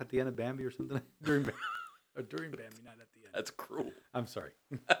laugh at the end of Bambi or something? during Bambi, not at the end. That's cruel. I'm sorry.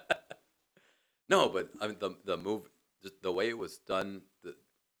 No, but I mean the movie, just the way it was done.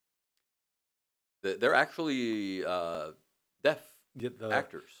 They're actually deaf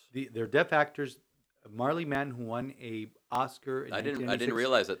actors. They're deaf actors. Marley Manton, who won a Oscar in I didn't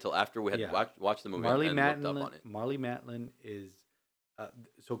realize that till after we had watched the movie. Marley and Matlin, looked up on it. Marley Matlin is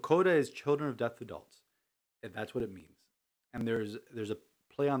so Coda is children of deaf adults, and that's what it means. And there's a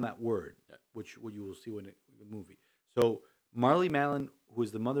play on that word, which you will see when the movie. So Marley Matlin, who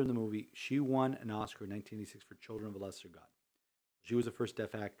is the mother in the movie, she won an Oscar in 1986 for Children of a Lesser God. She was the first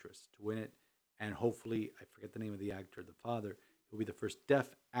deaf actress to win it, and hopefully, I forget the name of the actor, the father, he'll be the first deaf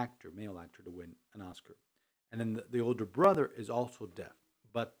actor, male actor, to win an Oscar. And then the older brother is also deaf,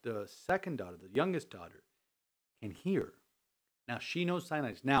 but the second daughter, the youngest daughter, can hear. Now, she knows sign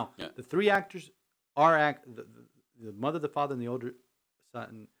language. Now, the 3 actors are the mother, the father, and the older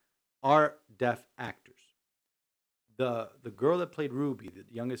son are deaf actors. The girl that played Ruby, the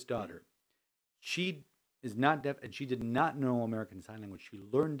youngest daughter, she is not deaf, and she did not know American Sign Language. She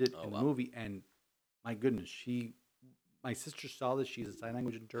learned it in the movie, and my goodness, my sister saw this. She's a sign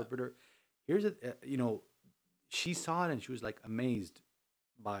language interpreter. Here's she saw it, and she was like amazed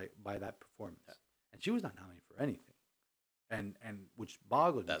by that performance. And she was not nominated for anything. And which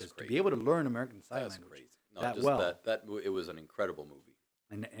boggled me, because to be able to learn American Sign Language crazy. No, that just well. It was an incredible movie.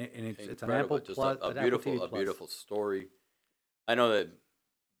 and it's an Incredible. Apple Just Plus, a an Apple beautiful, TV a Plus. beautiful story. I know that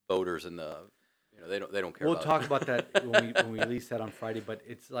voters in the, they don't care. We'll about talk it. about that when we release that on Friday. But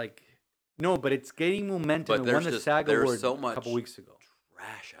it's like no, but it's gaining momentum. But It won the SAG there's award so a much couple weeks ago.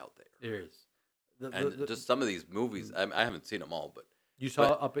 trash out there, There is. and just some of these movies. I haven't seen them all, but you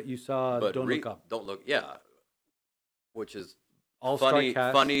saw Don't Look Up. Don't look. Yeah, which is All-star funny,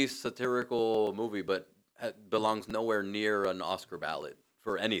 cast. funny satirical movie, but belongs nowhere near an Oscar ballot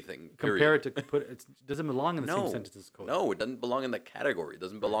for anything. Compare Period. it to it doesn't belong in the same sentence as Coda. No, it doesn't belong in the category. It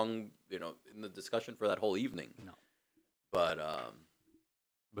doesn't belong, in the discussion for that whole evening. No. But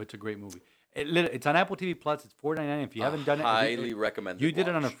it's a great movie. It's on Apple TV Plus. It's $4.99. If you haven't done it, highly recommended. You did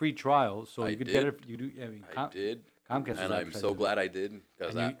it on a watch. free trial, so I you could did. get it. You do. I mean, I did, Comcast is and I'm advertising so it. glad I did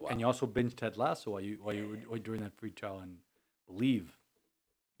because And you also binged Ted Lasso while you were during that free trial, and believe,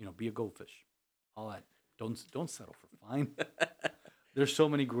 be a goldfish. All that. Don't settle for fine. There's so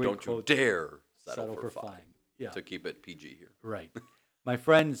many great don't you quotes. dare settle for fine. Yeah. To keep it PG here. Right. My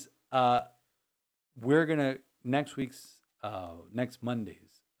friends, we're going to, next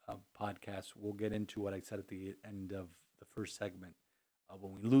Monday's podcast, we'll get into what I said at the end of the first segment.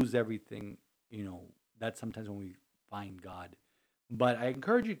 When we lose everything, that's sometimes when we find God. But I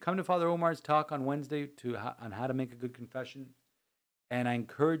encourage you to come to Father Omar's talk on Wednesday on how to make a good confession. And I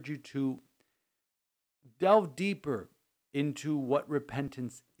encourage you to delve deeper into what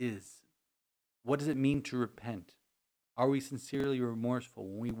repentance is. What does it mean to repent? Are we sincerely remorseful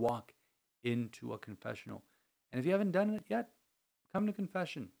when we walk into a confessional? And if you haven't done it yet, come to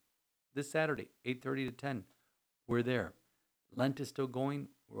confession this Saturday, 8:30 to 10. We're there. Lent is still going.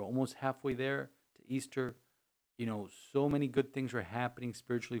 We're almost halfway there to Easter. So many good things are happening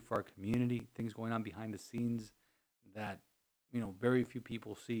spiritually for our community, things going on behind the scenes that, very few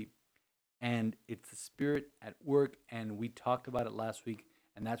people see. And it's the Spirit at work, and we talked about it last week,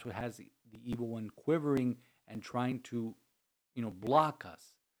 and that's what has the evil one quivering and trying to, block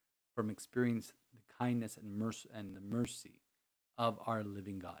us from experiencing the kindness and the mercy of our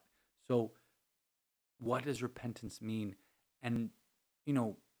living God. So what does repentance mean? And,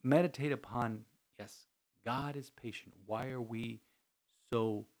 meditate upon, yes, God is patient. Why are we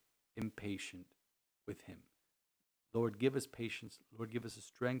so impatient with him? Lord, give us patience. Lord, give us the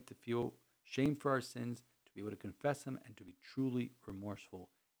strength to feel shame for our sins, to be able to confess them, and to be truly remorseful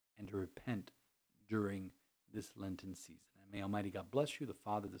and to repent during this Lenten season. And may Almighty God bless you, the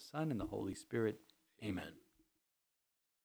Father, the Son, and the Holy Spirit. Amen.